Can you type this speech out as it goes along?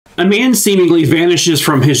A man seemingly vanishes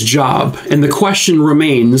from his job, and the question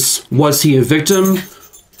remains, was he a victim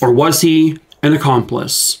or was he an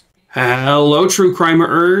accomplice? Hello, true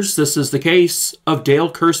crimerers. This is the case of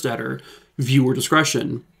Dale Kerstetter. Viewer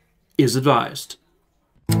discretion is advised.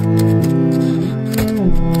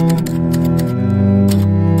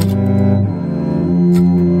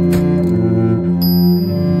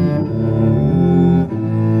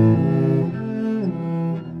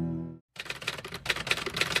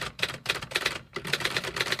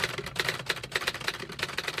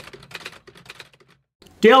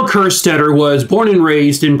 Dale Kerstetter was born and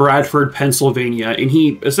raised in Bradford, Pennsylvania, and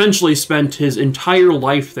he essentially spent his entire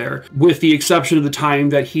life there, with the exception of the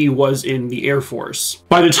time that he was in the Air Force.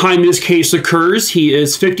 By the time this case occurs, he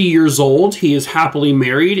is 50 years old, he is happily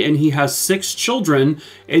married, and he has 6 children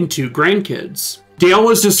and 2 grandkids. Dale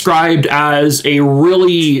was described as a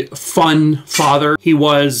really fun father. He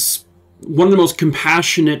was one of the most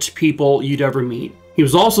compassionate people you'd ever meet. He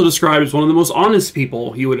was also described as one of the most honest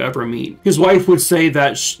people you would ever meet. His wife would say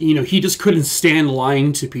that, he just couldn't stand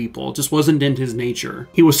lying to people. It just wasn't in his nature.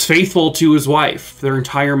 He was faithful to his wife, their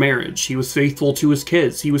entire marriage. He was faithful to his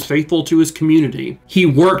kids. He was faithful to his community. He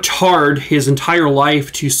worked hard his entire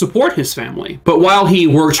life to support his family. But while he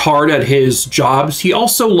worked hard at his jobs, he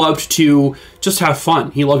also loved to just have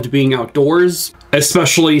fun. He loved being outdoors,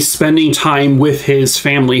 especially spending time with his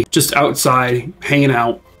family, just outside, hanging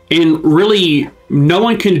out. And really, no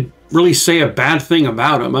one can really say a bad thing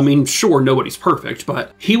about him. I mean, sure, nobody's perfect,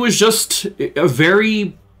 but he was just a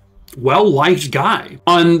very well-liked guy.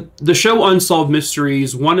 On the show Unsolved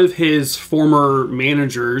Mysteries, one of his former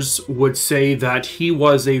managers would say that he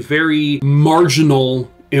was a very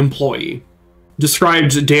marginal employee.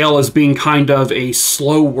 Described Dale as being kind of a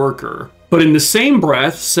slow worker. But in the same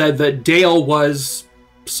breath, said that Dale was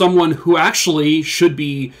someone who actually should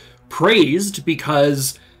be praised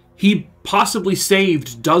because he possibly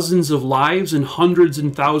saved dozens of lives and hundreds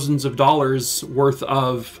and thousands of dollars worth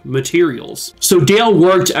of materials. So Dale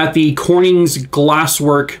worked at the Corning's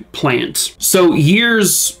glasswork plant. So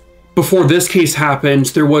years before this case happened,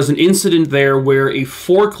 there was an incident there where a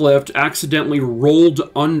forklift accidentally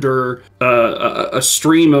rolled under a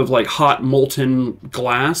stream of like hot molten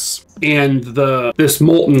glass, and this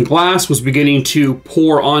molten glass was beginning to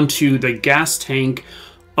pour onto the gas tank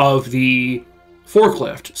of the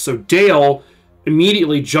forklift. So Dale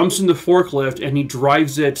immediately jumps in the forklift and he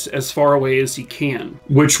drives it as far away as he can,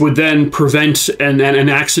 which would then prevent an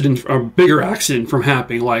accident, a bigger accident from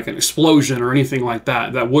happening, like an explosion or anything like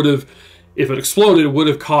that. That would have, if it exploded, it would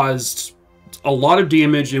have caused a lot of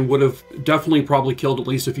damage and would have definitely probably killed at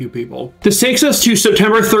least a few people. This takes us to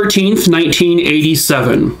September 13th,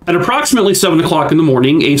 1987. At approximately 7 o'clock in the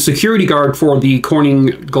morning, a security guard for the Corning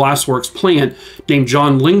Glassworks plant named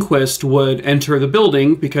John Lindquist would enter the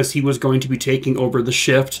building because he was going to be taking over the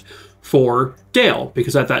shift for Dale,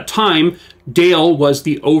 because at that time, Dale was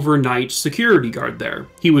the overnight security guard there.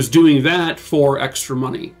 He was doing that for extra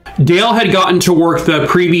money. Dale had gotten to work the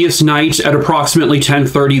previous night at approximately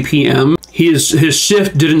 10:30 p.m. His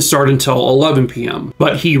shift didn't start until 11 p.m.,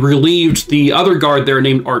 but he relieved the other guard there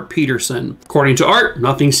named Art Peterson. According to Art,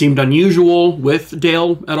 nothing seemed unusual with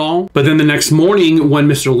Dale at all. But then the next morning, when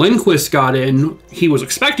Mr. Lindquist got in, he was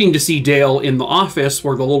expecting to see Dale in the office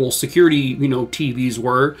where the little security, TVs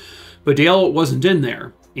were, but Dale wasn't in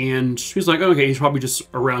there. And he's like, okay, he's probably just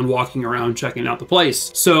around, walking around, checking out the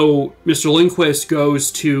place. So Mr. Lindquist goes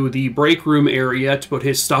to the break room area to put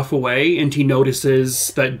his stuff away, and he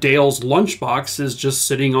notices that Dale's lunchbox is just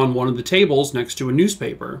sitting on one of the tables next to a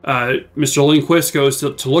newspaper. Mr. Lindquist goes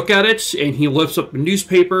to look at it, and he lifts up the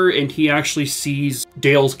newspaper, and he actually sees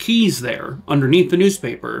Dale's keys there underneath the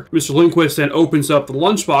newspaper. Mr. Lindquist then opens up the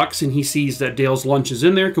lunchbox, and he sees that Dale's lunch is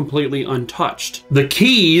in there completely untouched. The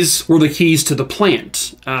keys were the keys to the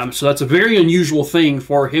plant. So that's a very unusual thing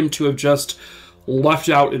for him to have just left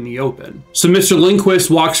out in the open. So Mr.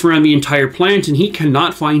 Lindquist walks around the entire plant and he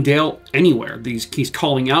cannot find Dale anywhere. He's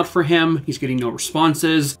calling out for him. He's getting no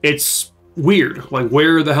responses. It's weird. Like,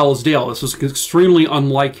 where the hell is Dale? This is extremely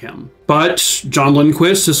unlike him. But John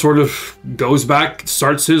Lindquist just sort of goes back,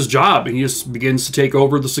 starts his job, and he just begins to take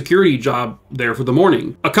over the security job there for the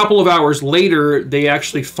morning. A couple of hours later, they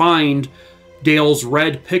actually find Dale's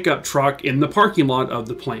red pickup truck in the parking lot of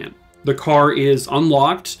the plant. The car is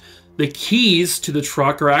unlocked. The keys to the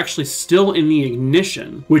truck are actually still in the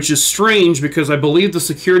ignition, which is strange because I believe the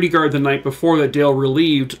security guard the night before that Dale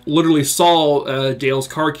relieved literally saw Dale's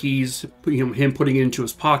car keys, him putting it into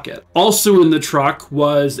his pocket. Also in the truck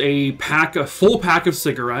was a full pack of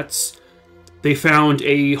cigarettes, They found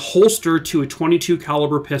a holster to a .22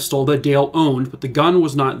 caliber pistol that Dale owned, but the gun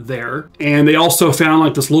was not there. And they also found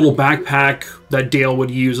like this little backpack that Dale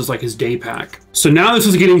would use as like his day pack. So now this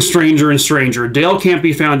is getting stranger and stranger. Dale can't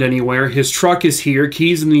be found anywhere. His truck is here,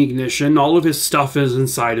 keys in the ignition, all of his stuff is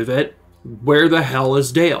inside of it. Where the hell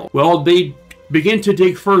is Dale? Well, they begin to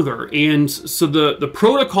dig further, and so the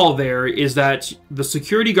protocol there is that the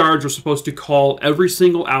security guards are supposed to call every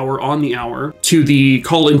single hour on the hour to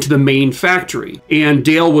call into the main factory, and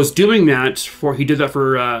Dale was doing that he did that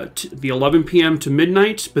for the 11 p.m. to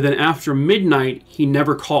midnight, but then after midnight he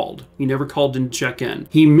never called in to check in.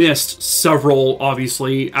 He missed several,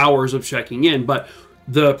 obviously, hours of checking in, but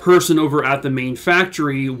the person over at the main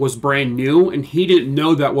factory was brand new, and he didn't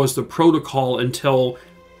know that was the protocol until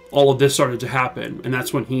all of this started to happen. And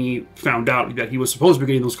that's when he found out that he was supposed to be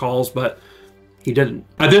getting those calls, but he didn't.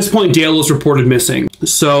 At this point, Dale is reported missing.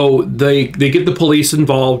 So they get the police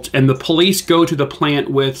involved, and the police go to the plant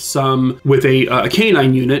with a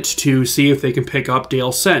canine unit to see if they can pick up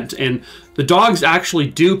Dale's scent. And the dogs actually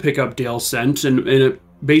do pick up Dale's scent, and it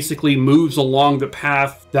basically moves along the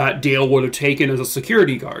path that Dale would have taken as a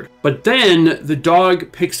security guard. But then the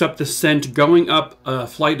dog picks up the scent going up a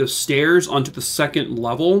flight of stairs onto the second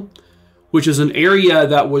level, which is an area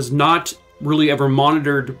that was not really ever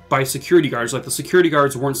monitored by security guards. Like, the security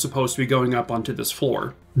guards weren't supposed to be going up onto this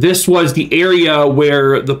floor. This was the area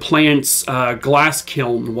where the plant's glass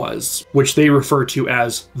kiln was, which they refer to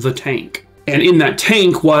as the tank. And in that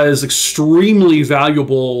tank was extremely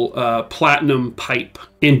valuable platinum pipe.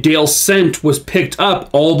 And Dale's scent was picked up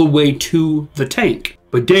all the way to the tank.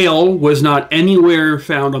 But Dale was not anywhere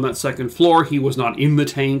found on that second floor. He was not in the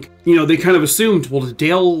tank. You know, they kind of assumed, well, did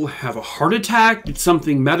Dale have a heart attack? Did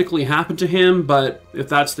something medically happen to him? But if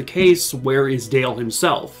that's the case, where is Dale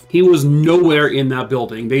himself? He was nowhere in that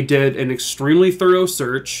building. They did an extremely thorough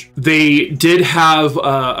search. They did have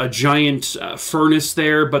a giant furnace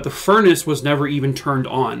there, but the furnace was never even turned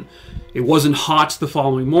on. It wasn't hot the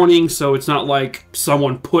following morning, so it's not like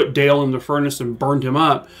someone put Dale in the furnace and burned him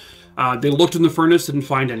up. They looked in the furnace, didn't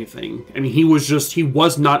find anything. I mean, he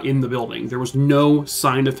was not in the building. There was no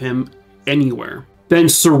sign of him anywhere. Then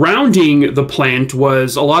surrounding the plant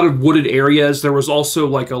was a lot of wooded areas. There was also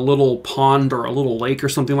like a little pond or a little lake or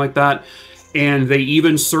something like that. And they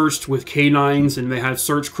even searched with canines, and they had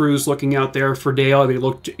search crews looking out there for Dale. They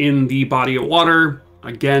looked in the body of water.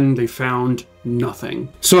 Again, they found nothing.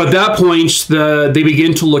 So at that point, they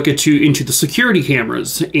begin to look into the security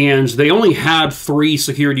cameras, and they only had 3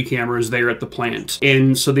 security cameras there at the plant.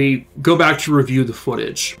 And so they go back to review the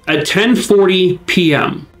footage. At 10:40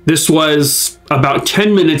 p.m., this was about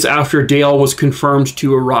 10 minutes after Dale was confirmed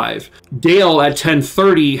to arrive. Dale at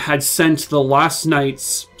 10:30 had sent the last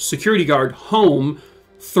night's security guard home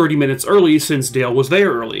 30 minutes early, since Dale was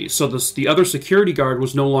there early. So the other security guard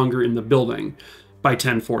was no longer in the building by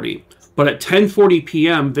 10:40. But at 10:40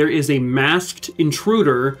 p.m., there is a masked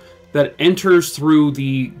intruder that enters through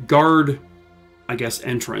the guard, I guess,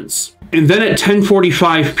 entrance. And then at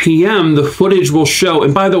 10:45 p.m., the footage will show,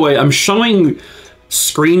 and by the way, I'm showing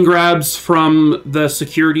screen grabs from the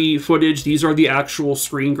security footage. These are the actual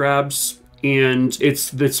screen grabs, and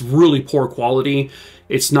it's really poor quality.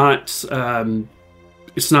 It's not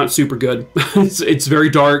super good. It's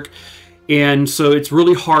very dark. And so it's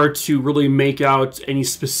really hard to really make out any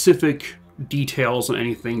specific details on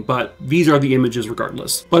anything, but these are the images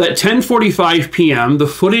regardless. But at 10:45 p.m., the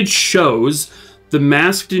footage shows the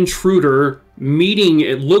masked intruder meeting,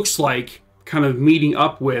 it looks like, kind of meeting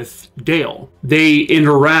up with Dale. They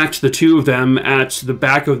interact, the two of them, at the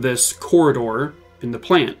back of this corridor in the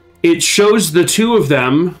plant. It shows the two of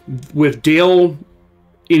them with Dale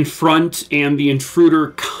in front and the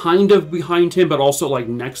intruder kind of behind him, but also like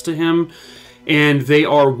next to him. And they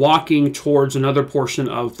are walking towards another portion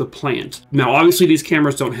of the plant. Now, obviously these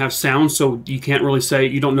cameras don't have sound, so you can't really say,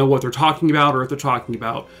 you don't know what they're talking about or if they're talking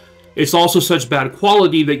about. It's also such bad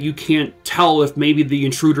quality that you can't tell if maybe the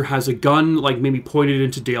intruder has a gun, like maybe pointed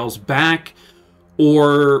into Dale's back,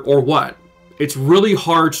 or what. It's really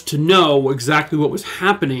hard to know exactly what was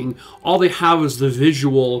happening. All they have is the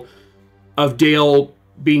visual of Dale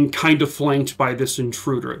being kind of flanked by this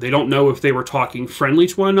intruder. They don't know if they were talking friendly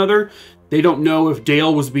to one another. They don't know if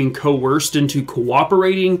Dale was being coerced into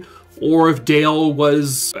cooperating, or if Dale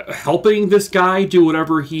was helping this guy do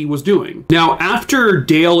whatever he was doing. Now, after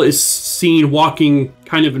Dale is seen walking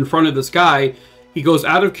kind of in front of this guy, he goes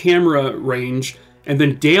out of camera range, and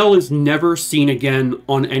then Dale is never seen again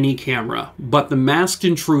on any camera, but the masked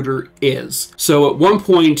intruder is. So at one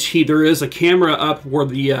point, there is a camera up where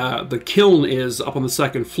the kiln is up on the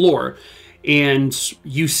second floor, and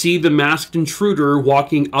you see the masked intruder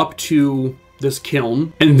walking up to this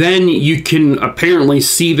kiln. And then you can apparently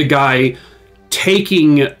see the guy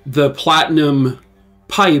taking the platinum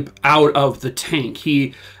pipe out of the tank.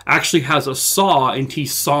 He actually has a saw and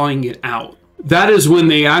he's sawing it out. That is when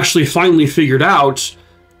they actually finally figured out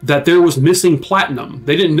that there was missing platinum.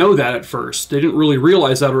 They didn't know that at first. They didn't really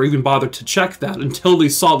realize that or even bother to check that until they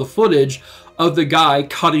saw the footage of the guy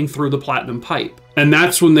cutting through the platinum pipe. And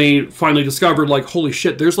that's when they finally discovered, like, holy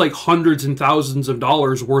shit, there's like hundreds and thousands of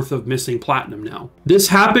dollars worth of missing platinum now. This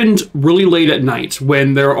happened really late at night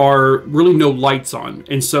when there are really no lights on.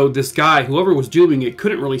 And so this guy, whoever was doing it,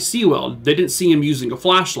 couldn't really see well. They didn't see him using a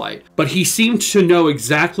flashlight. But he seemed to know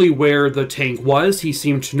exactly where the tank was. He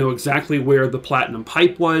seemed to know exactly where the platinum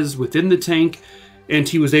pipe was within the tank. And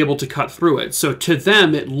he was able to cut through it. So to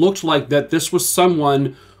them, it looked like that this was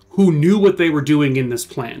someone who knew what they were doing in this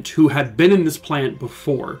plant, who had been in this plant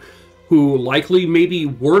before, who likely maybe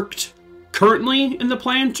worked currently in the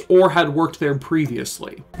plant or had worked there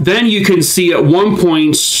previously. Then you can see at one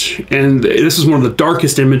point, and this is one of the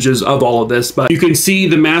darkest images of all of this, but you can see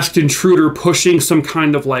the masked intruder pushing some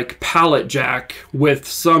kind of like pallet jack with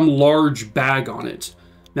some large bag on it.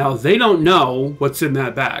 Now, they don't know what's in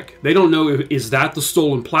that bag. They don't know, is that the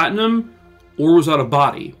stolen platinum or was that a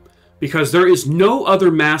body? Because there is no other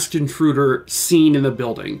masked intruder seen in the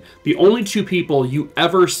building. The only two people you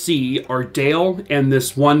ever see are Dale and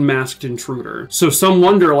this one masked intruder. So some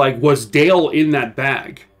wonder, like, was Dale in that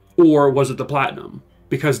bag? Or was it the platinum?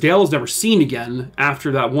 Because Dale is never seen again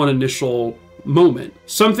after that one initial moment.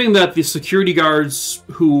 Something that the security guards,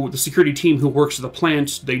 the security team who works at the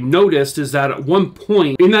plant, they noticed is that at one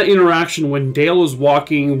point in that interaction when Dale is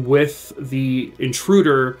walking with the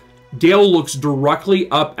intruder, Dale looks directly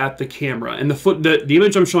up at the camera, and the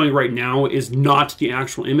image I'm showing right now is not the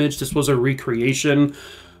actual image. This was a recreation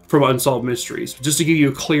from Unsolved Mysteries, just to give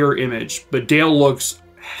you a clearer image. But Dale looks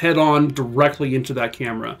head on directly into that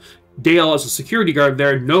camera. Dale, as a security guard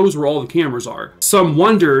there, knows where all the cameras are. Some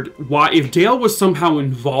wondered why, if Dale was somehow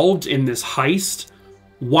involved in this heist,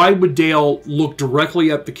 why would Dale look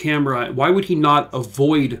directly at the camera? Why would he not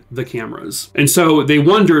avoid the cameras? And so they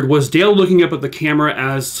wondered, was Dale looking up at the camera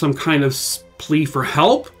as some kind of plea for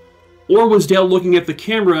help? Or was Dale looking at the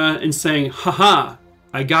camera and saying, haha,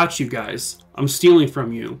 I got you guys. I'm stealing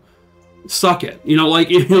from you. Suck it. They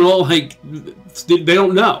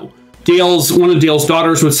don't know. One of Dale's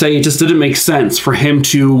daughters would say it just didn't make sense for him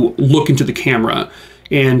to look into the camera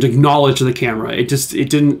and acknowledge the camera. It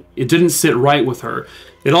didn't sit right with her.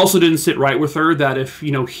 It also didn't sit right with her that if,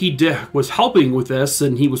 he was helping with this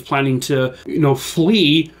and he was planning to,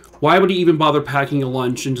 flee, why would he even bother packing a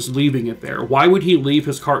lunch and just leaving it there? Why would he leave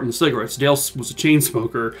his carton of cigarettes? Dale was a chain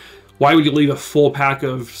smoker. Why would he leave a full pack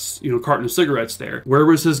of, carton of cigarettes there? Where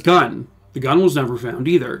was his gun? The gun was never found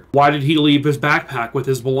either. Why did he leave his backpack with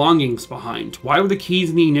his belongings behind? Why were the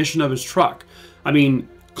keys in the ignition of his truck? I mean,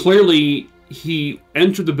 clearly he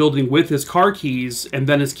entered the building with his car keys, and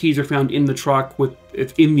then his keys are found in the truck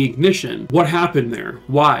in the ignition. What happened there?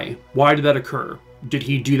 Why? Why did that occur? Did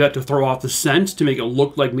he do that to throw off the scent, to make it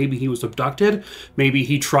look like maybe he was abducted? Maybe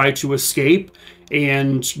he tried to escape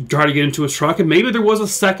and try to get into his truck, and maybe there was a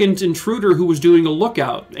second intruder who was doing a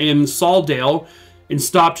lookout and saw Dale and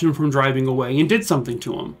stopped him from driving away and did something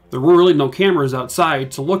to him. There were really no cameras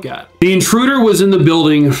outside to look at. The intruder was in the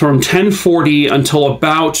building from 10:40 until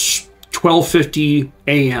about 12:50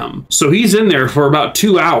 a.m. So he's in there for about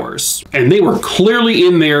 2 hours, and they were clearly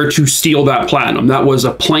in there to steal that platinum. That was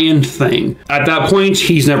a planned thing. At that point,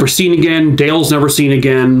 he's never seen again. Dale's never seen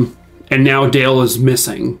again. And now Dale is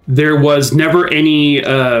missing. There was never any,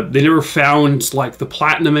 they never found like the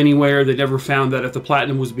platinum anywhere. They never found that if the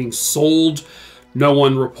platinum was being sold, no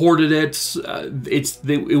one reported it.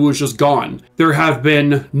 It was just gone. There have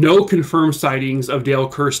been no confirmed sightings of Dale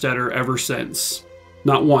Kerstetter ever since.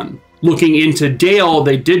 Not one. Looking into Dale,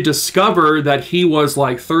 they did discover that he was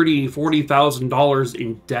like $30,000, $40,000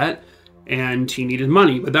 in debt and he needed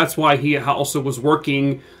money. But that's why he also was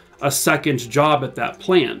working a second job at that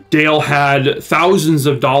plant. Dale had thousands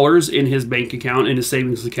of dollars in his bank account, in his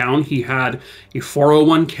savings account. He had a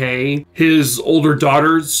 401k. His older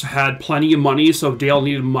daughters had plenty of money, so if Dale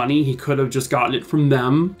needed money, he could have just gotten it from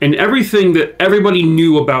them. And everything that everybody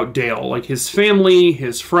knew about Dale, like his family,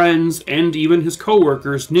 his friends, and even his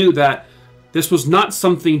coworkers, knew that this was not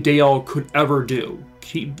something Dale could ever do.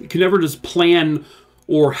 He could never just plan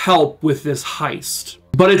or help with this heist.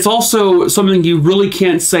 But it's also something you really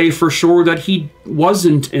can't say for sure that he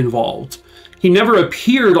wasn't involved. He never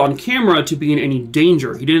appeared on camera to be in any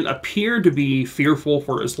danger. He didn't appear to be fearful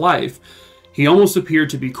for his life. He almost appeared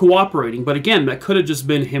to be cooperating, but again, that could have just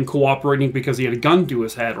been him cooperating because he had a gun to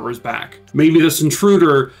his head or his back. Maybe this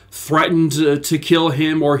intruder threatened to kill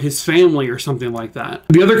him or his family or something like that.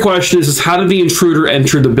 The other question is how did the intruder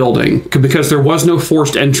enter the building? Because there was no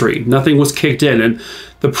forced entry. Nothing was kicked in, and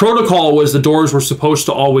the protocol was the doors were supposed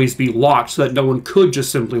to always be locked so that no one could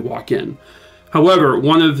just simply walk in. However,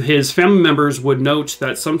 one of his family members would note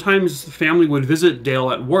that sometimes the family would visit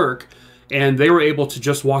Dale at work and they were able to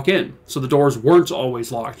just walk in. So the doors weren't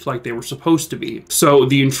always locked like they were supposed to be. So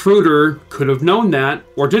the intruder could have known that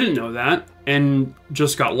or didn't know that and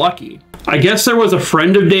just got lucky. I guess there was a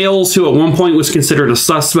friend of Dale's who at one point was considered a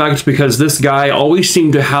suspect because this guy always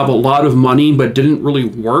seemed to have a lot of money but didn't really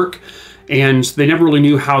work. And they never really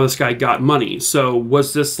knew how this guy got money. So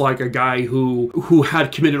was this like a guy who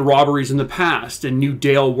had committed robberies in the past and knew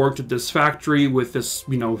Dale worked at this factory with this,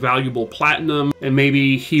 you know, valuable platinum, and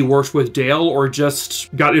maybe he worked with Dale or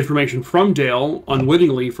just got information from Dale,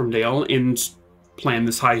 unwittingly from Dale, and planned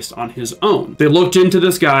this heist on his own. They looked into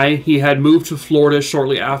this guy. He had moved to Florida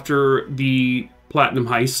shortly after the platinum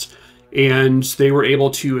heist, and they were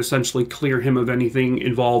able to essentially clear him of anything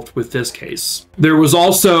involved with this case. There was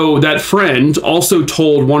also, that friend also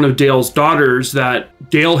told one of Dale's daughters that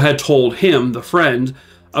Dale had told him, the friend,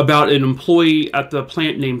 about an employee at the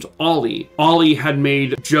plant named Ollie. Ollie had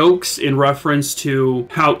made jokes in reference to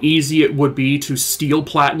how easy it would be to steal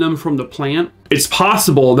platinum from the plant. It's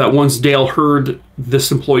possible that once Dale heard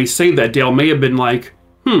this employee say that, Dale may have been like,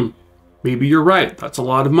 maybe you're right, that's a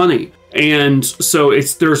lot of money. And so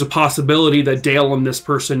there's a possibility that Dale and this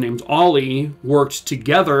person named Ollie worked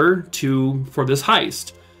together for this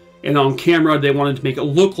heist. And on camera, they wanted to make it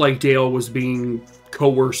look like Dale was being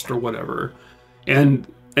coerced or whatever. And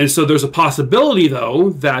so there's a possibility, though,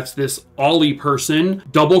 that this Ollie person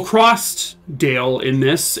double-crossed Dale in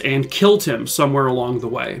this and killed him somewhere along the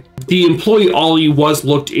way. The employee Ollie was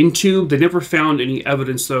looked into. They never found any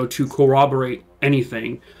evidence, though, to corroborate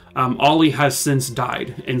anything. Ollie has since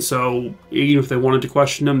died, and so even if they wanted to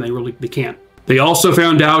question him, they can't. They also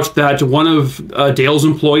found out that one of Dale's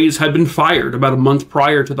employees had been fired about a month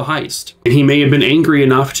prior to the heist, and he may have been angry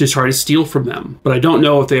enough to try to steal from them, but I don't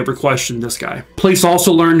know if they ever questioned this guy. Police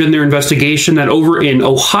also learned in their investigation that over in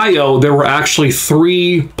Ohio, there were actually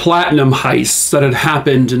 3 platinum heists that had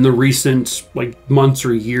happened in the recent months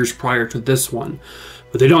or years prior to this one,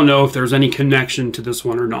 but they don't know if there's any connection to this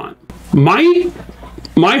one or not.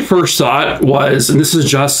 My first thought was, and this is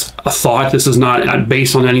just a thought, this is not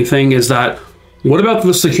based on anything, is that what about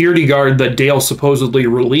the security guard that Dale supposedly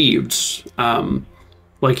relieved?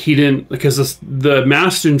 He didn't, because the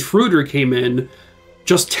masked intruder came in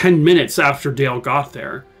just 10 minutes after Dale got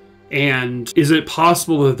there. And is it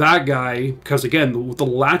possible that that guy, because again, with the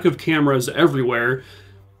lack of cameras everywhere,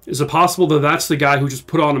 is it possible that that's the guy who just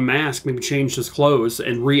put on a mask, maybe changed his clothes,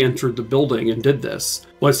 and re-entered the building and did this?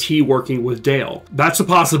 Was he working with Dale? That's a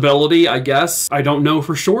possibility, I guess. I don't know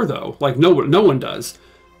for sure, though. No one does.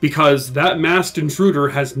 Because that masked intruder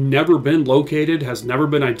has never been located, has never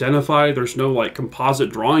been identified. There's no, composite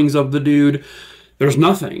drawings of the dude. There's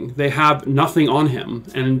nothing. They have nothing on him.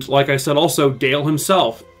 And like I said, also, Dale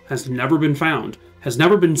himself has never been found, has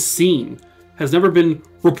never been seen, has never been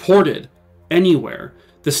reported anywhere.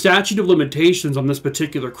 The statute of limitations on this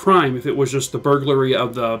particular crime, if it was just the burglary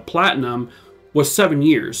of the platinum, was 7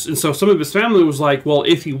 years. And so some of his family was like, well,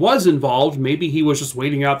 if he was involved, maybe he was just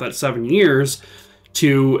waiting out that 7 years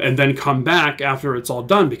and then come back after it's all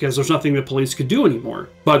done, because there's nothing the police could do anymore.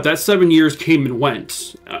 But that 7 years came and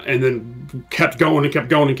went, and then kept going and kept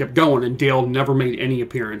going and kept going, and Dale never made any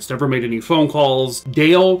appearance, never made any phone calls.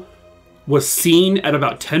 Dale was seen at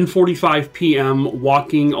about 10:45 p.m.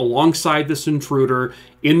 walking alongside this intruder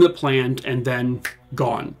in the plant and then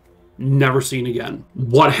gone. Never seen again.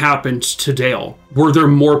 What happened to Dale? Were there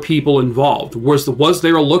more people involved? Was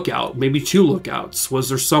there a lookout? Maybe 2 lookouts? Was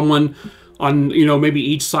there someone on, maybe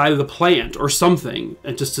each side of the plant or something,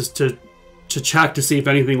 and just to check to see if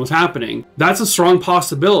anything was happening? That's a strong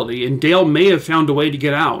possibility, and Dale may have found a way to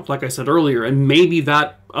get out, like I said earlier, and maybe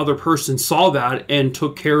that other person saw that and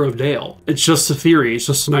took care of Dale. It's just a theory. It's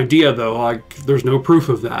just an idea, though. There's no proof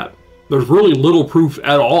of that. There's really little proof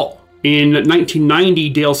at all. In 1990,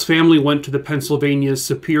 Dale's family went to the Pennsylvania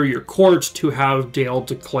Superior Court to have Dale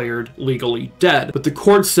declared legally dead. But the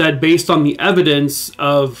court said, based on the evidence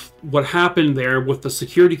of what happened there with the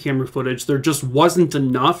security camera footage, there just wasn't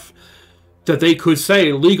enough that they could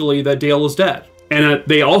say legally that Dale is dead. And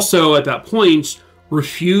they also, at that point,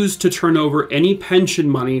 refused to turn over any pension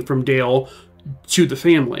money from Dale to the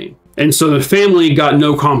family. And so the family got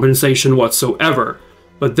no compensation whatsoever.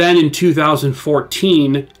 But then in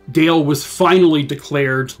 2014, Dale was finally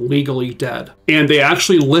declared legally dead. And they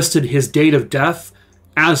actually listed his date of death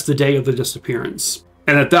as the day of the disappearance.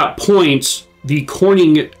 And at that point, the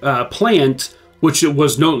Corning plant, which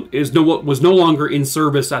was no longer in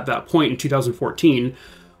service at that point in 2014,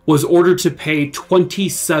 was ordered to pay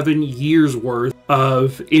 27 years worth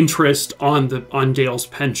of interest on Dale's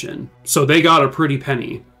pension. So they got a pretty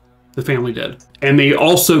penny. The family did. And they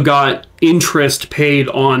also got interest paid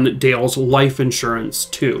on Dale's life insurance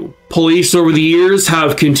too. Police over the years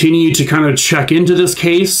have continued to kind of check into this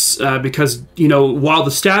case because, you know, while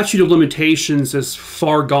the statute of limitations is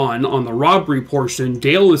far gone on the robbery portion,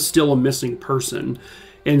 Dale is still a missing person.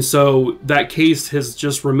 And so that case has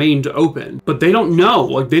just remained open. But they don't know.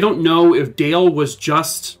 Like, they don't know if Dale was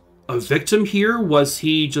just a victim here. Was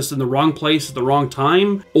he just in the wrong place at the wrong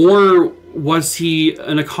time? Or was he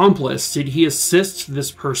an accomplice? Did he assist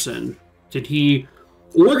this person? Did he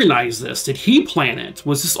organize this? Did he plan it?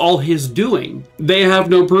 Was this all his doing? They have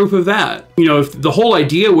no proof of that. You know, if the whole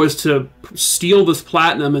idea was to steal this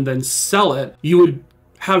platinum and then sell it, you would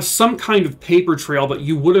have some kind of paper trail that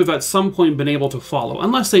you would have at some point been able to follow,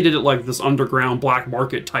 unless they did it like this underground black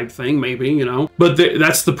market type thing, maybe, you know. But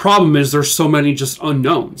that's the problem, is there's so many just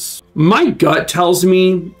unknowns. My gut tells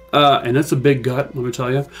me, and it's a big gut, let me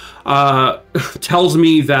tell you, tells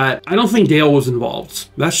me that I don't think Dale was involved.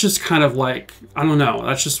 That's just kind of like, I don't know,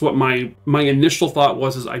 that's just what my initial thought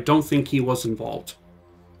was, is I don't think he was involved.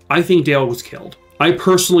 I think Dale was killed. I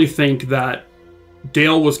personally think that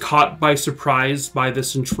Dale was caught by surprise by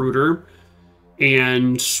this intruder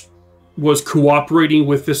and was cooperating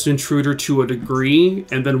with this intruder to a degree,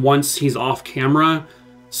 and then once he's off camera,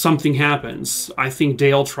 something happens. I think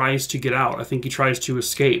Dale tries to get out. I think he tries to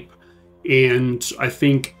escape. And I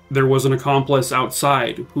think there was an accomplice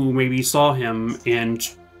outside who maybe saw him and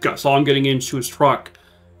saw him getting into his truck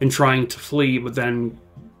and trying to flee, but then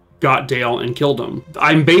got Dale and killed him.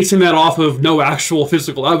 I'm basing that off of no actual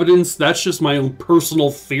physical evidence. That's just my own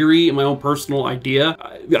personal theory and my own personal idea.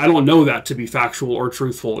 I don't know that to be factual or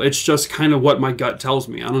truthful. It's just kind of what my gut tells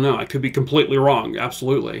me. I don't know. I could be completely wrong,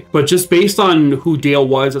 absolutely. But just based on who Dale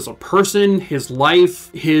was as a person, his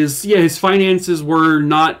life, his finances were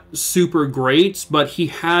not super great, but he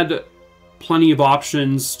had plenty of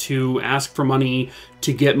options to ask for money,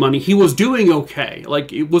 to get money. He was doing okay.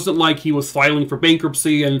 Like, it wasn't like he was filing for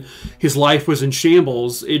bankruptcy and his life was in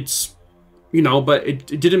shambles. It's, you know, but it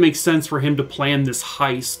didn't make sense for him to plan this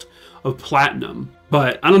heist of platinum.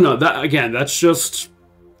 But I don't know, that again, that's just,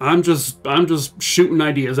 I'm just shooting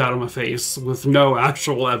ideas out of my face with no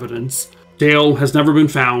actual evidence. Dale has never been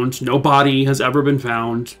found. No body has ever been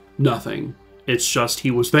found. Nothing. It's just he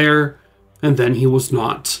was there and then he was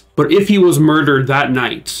not. But if he was murdered that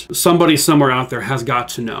night, somebody somewhere out there has got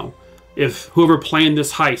to know. If whoever planned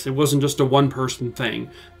this heist, it wasn't just a one-person thing.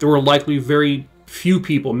 There were likely very few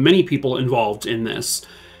people, many people involved in this.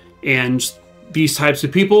 And these types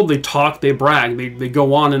of people, they talk, they brag, they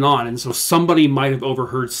go on. And so somebody might have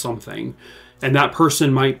overheard something. And that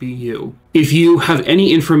person might be you. If you have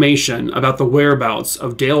any information about the whereabouts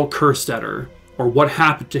of Dale Kerstetter, or what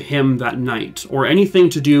happened to him that night, or anything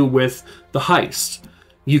to do with the heist,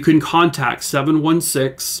 you can contact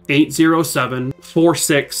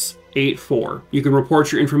 716-807-4684. You can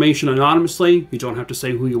report your information anonymously. You don't have to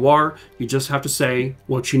say who you are. You just have to say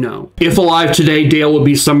what you know. If alive today, Dale would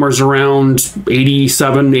be somewhere around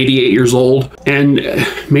 87, 88 years old. And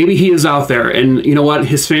maybe he is out there. And you know what?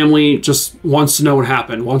 His family just wants to know what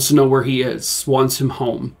happened, wants to know where he is, wants him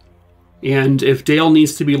home. And if Dale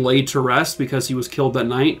needs to be laid to rest because he was killed that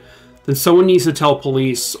night, then someone needs to tell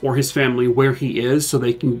police or his family where he is so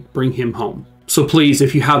they can bring him home. So please,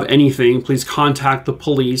 if you have anything, please contact the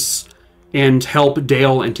police and help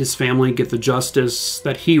Dale and his family get the justice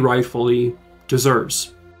that he rightfully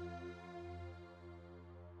deserves.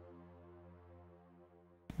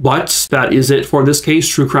 But that is it for this case.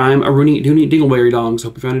 True crime, a Rooney Dooney Dingleberry Dongs.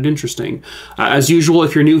 Hope you found it interesting. As usual,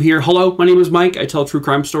 if you're new here, hello, my name is Mike. I tell true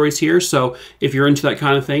crime stories here. So if you're into that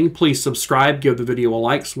kind of thing, please subscribe, give the video a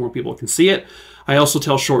like so more people can see it. I also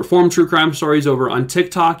tell short form true crime stories over on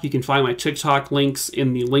TikTok. You can find my TikTok links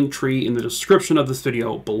in the link tree in the description of this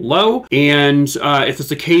video below. And if it's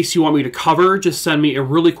a case you want me to cover, just send me a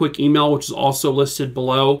really quick email, which is also listed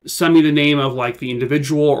below. Send me the name of like the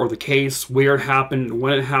individual or the case, where it happened, and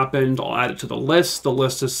when it happened. I'll add it to the list. The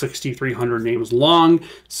list is 6,300 names long,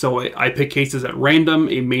 so I pick cases at random.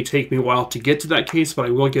 It may take me a while to get to that case, but I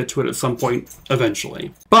will get to it at some point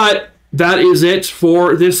eventually. But that is it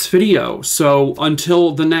for this video. So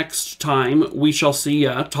until the next time, we shall see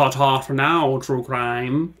ya. Ta-ta for now, true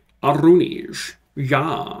crime. Arunish.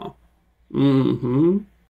 Yeah.